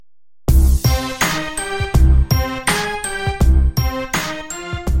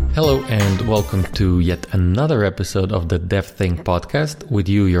and welcome to yet another episode of the Dev Think podcast with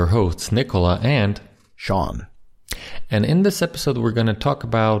you, your hosts, Nicola and Sean. And in this episode, we're going to talk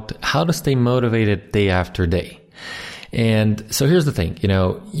about how to stay motivated day after day. And so here's the thing,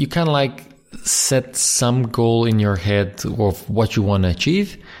 you kind of like set some goal in your head of what you want to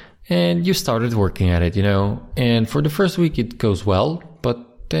achieve, and you started working at it, and for the first week it goes well,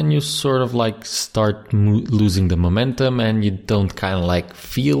 but then you sort of like start losing the momentum and you don't kind of like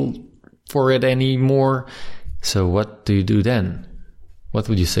feel for it anymore. So what do you do then? What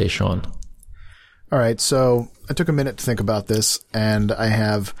would you say, Sean? All right. So I took a minute to think about this, and I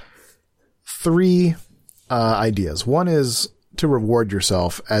have three ideas. One is to reward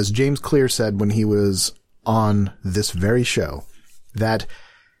yourself. As James Clear said when he was on this very show, that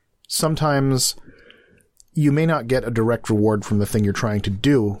sometimes you may not get a direct reward from the thing you're trying to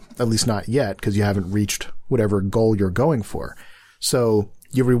do, at least not yet, because you haven't reached whatever goal you're going for. So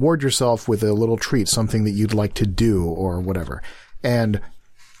you reward yourself with a little treat, something that you'd like to do or whatever. And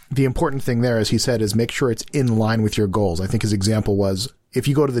the important thing there, as he said, is make sure it's in line with your goals. I think his example was, if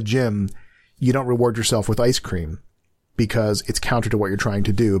you go to the gym, you don't reward yourself with ice cream because it's counter to what you're trying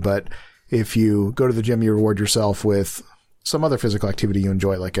to do. But if you go to the gym, you reward yourself with some other physical activity you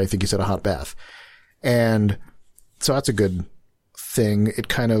enjoy, like I think you said, a hot bath. And so that's a good thing. It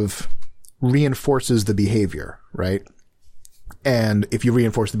kind of reinforces the behavior, right? And if you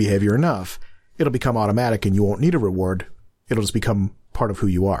reinforce the behavior enough, it'll become automatic and you won't need a reward. It'll just become part of who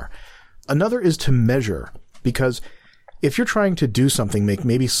you are. Another is to measure, because if you're trying to do something,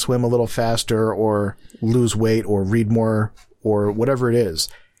 maybe swim a little faster or lose weight or read more or whatever it is,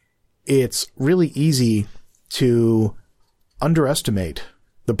 it's really easy to underestimate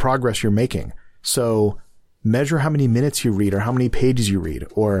the progress you're making. So measure how many minutes you read or how many pages you read,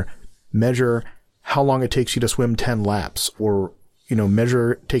 or measure how long it takes you to swim 10 laps, or,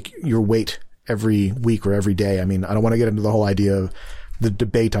 take your weight every week or every day. I mean, I don't want to get into the whole idea of the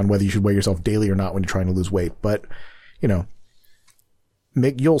debate on whether you should weigh yourself daily or not when you're trying to lose weight, but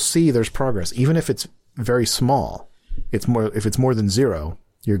you'll see there's progress. Even if it's very small, if it's more than zero,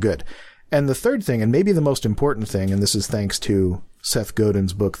 you're good. And the third thing, and maybe the most important thing, and this is thanks to Seth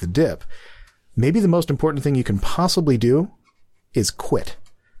Godin's book, The Dip, maybe the most important thing you can possibly do is quit.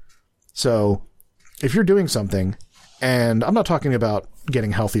 So if you're doing something, and I'm not talking about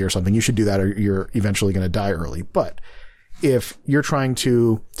getting healthy or something, you should do that or you're eventually going to die early. But if you're trying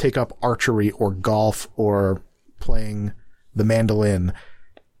to take up archery or golf or playing the mandolin,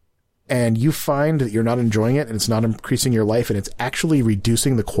 and you find that you're not enjoying it and it's not increasing your life and it's actually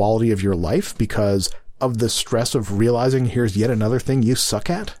reducing the quality of your life because of the stress of realizing here's yet another thing you suck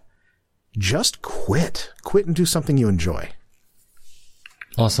at, just quit. Quit and do something you enjoy.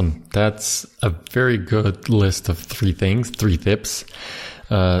 Awesome. That's a very good list of three tips.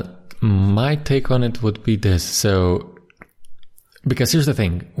 My take on it would be this. So, because here's the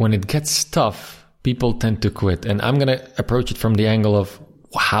thing, when it gets tough, people tend to quit. And I'm going to approach it from the angle of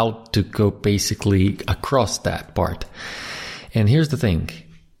how to go basically across that part. And here's the thing.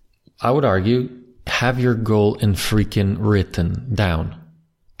 I would argue, have your goal in freaking written down.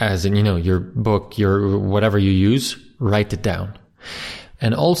 As in, your book, your whatever you use, write it down.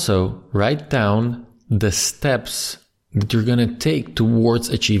 And also write down the steps that you're going to take towards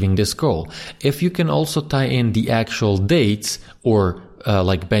achieving this goal. If you can also tie in the actual dates or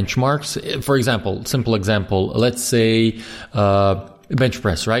like benchmarks, for example, simple example, let's say bench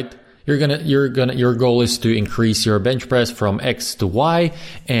press, right? Your goal is to increase your bench press from X to Y,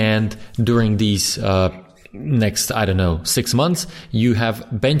 and during these next, 6 months, you have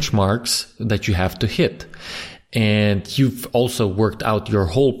benchmarks that you have to hit. And you've also worked out your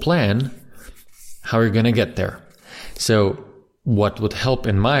whole plan, how you're going to get there. So what would help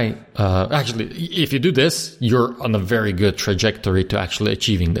in my, actually, if you do this, you're on a very good trajectory to actually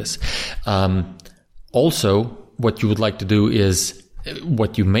achieving this. Also, what you would like to do is,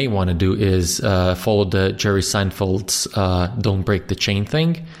 what you may want to do is follow the Jerry Seinfeld's don't break the chain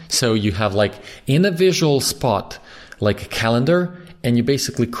thing. So you have like in a visual spot, like a calendar, and you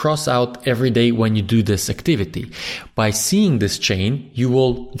basically cross out every day when you do this activity. By seeing this chain,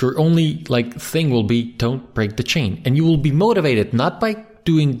 your only thing will be don't break the chain. And you will be motivated not by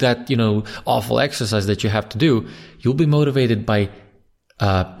doing that, awful exercise that you have to do. You'll be motivated by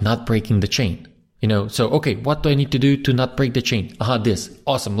not breaking the chain. So, okay, what do I need to do to not break the chain? This.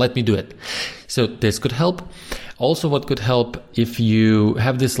 Awesome. Let me do it. So this could help. Also, what could help if you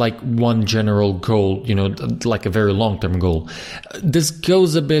have this one general goal, like a very long-term goal. This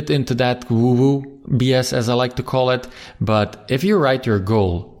goes a bit into that woo-woo BS, as I like to call it. But if you write your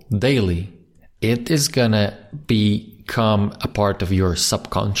goal daily, it is gonna become a part of your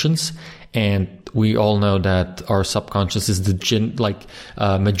subconscious, And we all know that our subconscious is the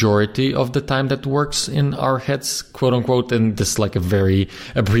majority of the time that works in our heads, quote unquote, and this is like a very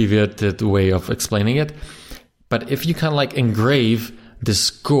abbreviated way of explaining it. But if you kind of like engrave this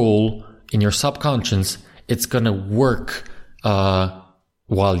goal in your subconscious, it's going to work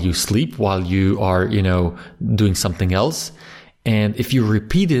while you sleep, while you are, doing something else. And if you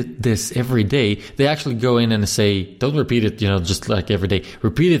repeat this every day, they actually go in and say, don't repeat it, just like every day.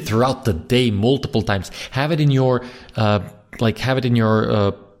 Repeat it throughout the day multiple times. Have it in your,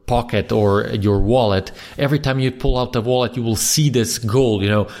 pocket or your wallet. Every time you pull out the wallet, you will see this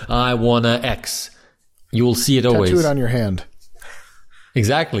goal, I want to X. You will see it always. Tattoo it on your hand.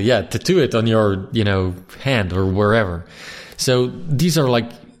 Exactly. Yeah. Tattoo it on your, hand or wherever. So these are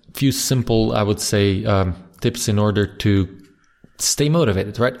like few simple, I would say, tips in order to stay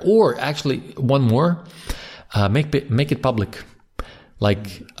motivated, right? Or actually one more, make it public.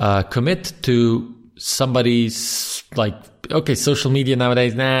 Like, commit to somebody's social media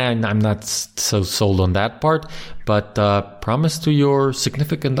nowadays. I'm not so sold on that part, but, promise to your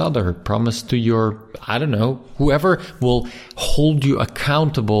significant other, promise to your, whoever will hold you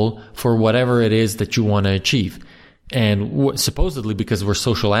accountable for whatever it is that you want to achieve. And supposedly because we're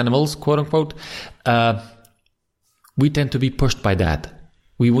social animals, quote unquote, we tend to be pushed by that.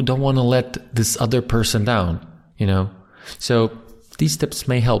 We don't want to let this other person down, So these tips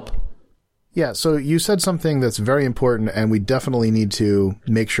may help. Yeah, so you said something that's very important, and we definitely need to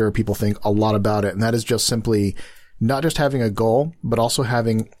make sure people think a lot about it, and that is just simply not just having a goal, but also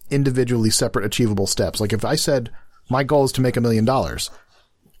having individually separate achievable steps. Like if I said, my goal is to make $1 million,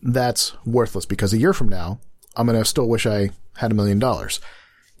 that's worthless because a year from now, I'm going to still wish I had $1 million.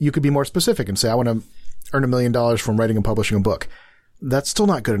 You could be more specific and say, I want to earn $1 million from writing and publishing a book. That's still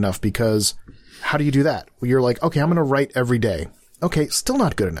not good enough because how do you do that? Well, you're like, okay, I'm going to write every day. Okay, still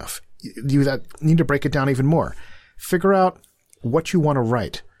not good enough. You need to break it down even more. Figure out what you want to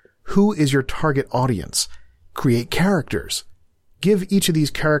write. Who is your target audience? Create characters. Give each of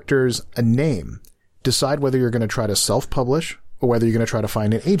these characters a name. Decide whether you're going to try to self-publish or whether you're going to try to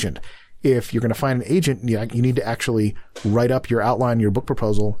find an agent. If you're going to find an agent, you need to actually write up your outline, your book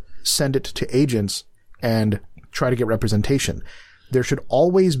proposal, send it to agents, and try to get representation. There should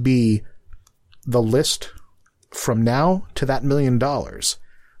always be the list from now to that $1 million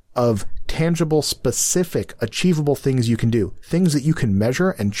of tangible, specific, achievable things you can do. Things that you can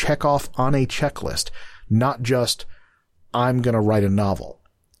measure and check off on a checklist, not just, I'm going to write a novel.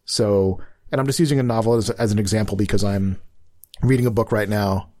 So, and I'm just using a novel as an example because I'm reading a book right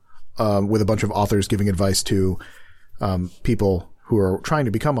now with a bunch of authors giving advice to people who are trying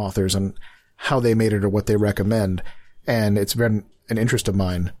to become authors and how they made it or what they recommend. And it's been an interest of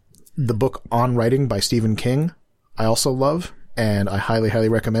mine. The book On Writing by Stephen King, I also love, and I highly, highly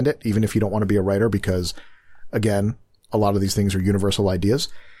recommend it, even if you don't want to be a writer, because, again, a lot of these things are universal ideas.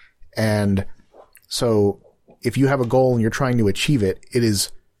 And so if you have a goal and you're trying to achieve it, it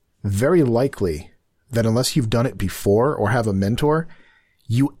is very likely that unless you've done it before or have a mentor,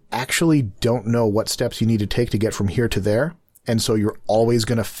 you actually don't know what steps you need to take to get from here to there. And so you're always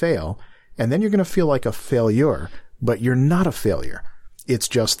going to fail. And then you're going to feel like a failure, but you're not a failure. It's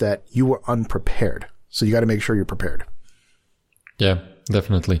just that you were unprepared. So you got to make sure you're prepared. Yeah,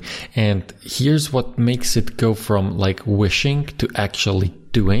 definitely. And here's what makes it go from like wishing to actually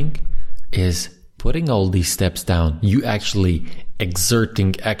doing is putting all these steps down. You actually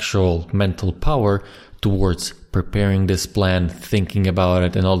exerting actual mental power towards preparing this plan, thinking about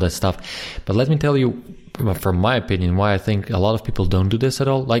it and all that stuff. But let me tell you, from my opinion, why I think a lot of people don't do this at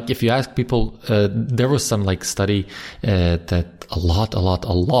all. Like if you ask people, there was some like study that a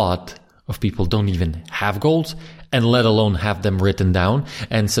lot of people don't even have goals, and let alone have them written down.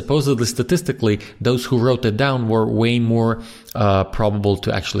 And supposedly, statistically, those who wrote it down were way more probable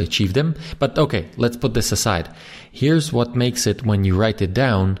to actually achieve them. But okay, let's put this aside. Here's what makes it when you write it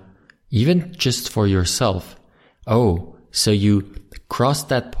down, even just for yourself. Oh, so you cross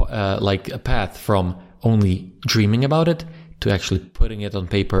that like a path from only dreaming about it to actually putting it on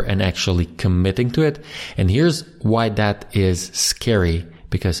paper and actually committing to it. And here's why that is scary.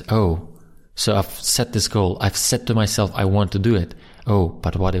 Because, so I've set this goal. I've said to myself, I want to do it. Oh,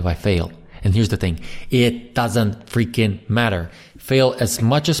 but what if I fail? And here's the thing. It doesn't freaking matter. Fail as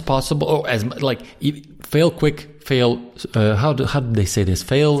much as possible. Or fail quick, fail. How did they say this?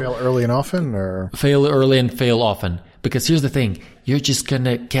 Fail early and often, or fail early and fail often. Because here's the thing. You're just going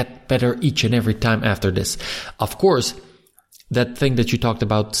to get better each and every time after this. Of course, that thing that you talked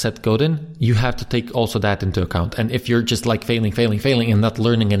about, Seth Godin, you have to take also that into account. And if you're just like failing and not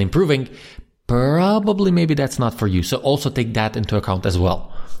learning and improving, probably maybe that's not for you. So also take that into account as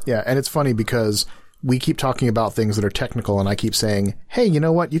well. Yeah, and it's funny because we keep talking about things that are technical, and I keep saying, hey, you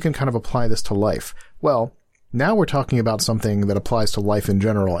know what? You can kind of apply this to life. Well, now we're talking about something that applies to life in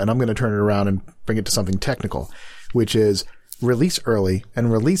general, and I'm going to turn it around and bring it to something technical, which is release early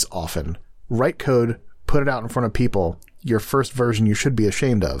and release often. Write code, put it out in front of people, your first version you should be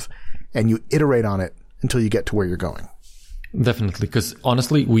ashamed of, and you iterate on it until you get to where you're going. Definitely, because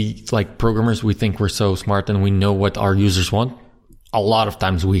honestly, we, like programmers, we think we're so smart and we know what our users want. A lot of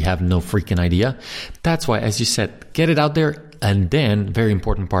times we have no freaking idea. That's why, as you said, get it out there. And then, very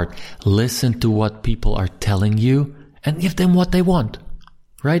important part, listen to what people are telling you and give them what they want.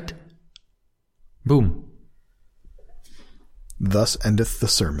 Right? Boom. Thus endeth the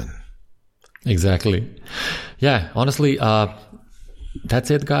sermon. Exactly. Yeah, honestly,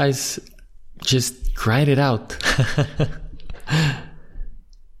 that's it, guys. Just grind it out.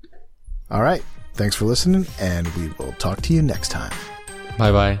 All right. Thanks for listening, and we will talk to you next time.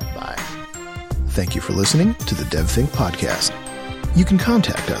 Bye-bye. Bye. Thank you for listening to the DevThink podcast. You can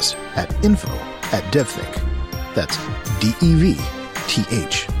contact us at info@devthink. That's DEVTH.INK.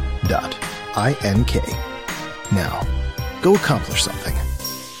 Now, go accomplish something.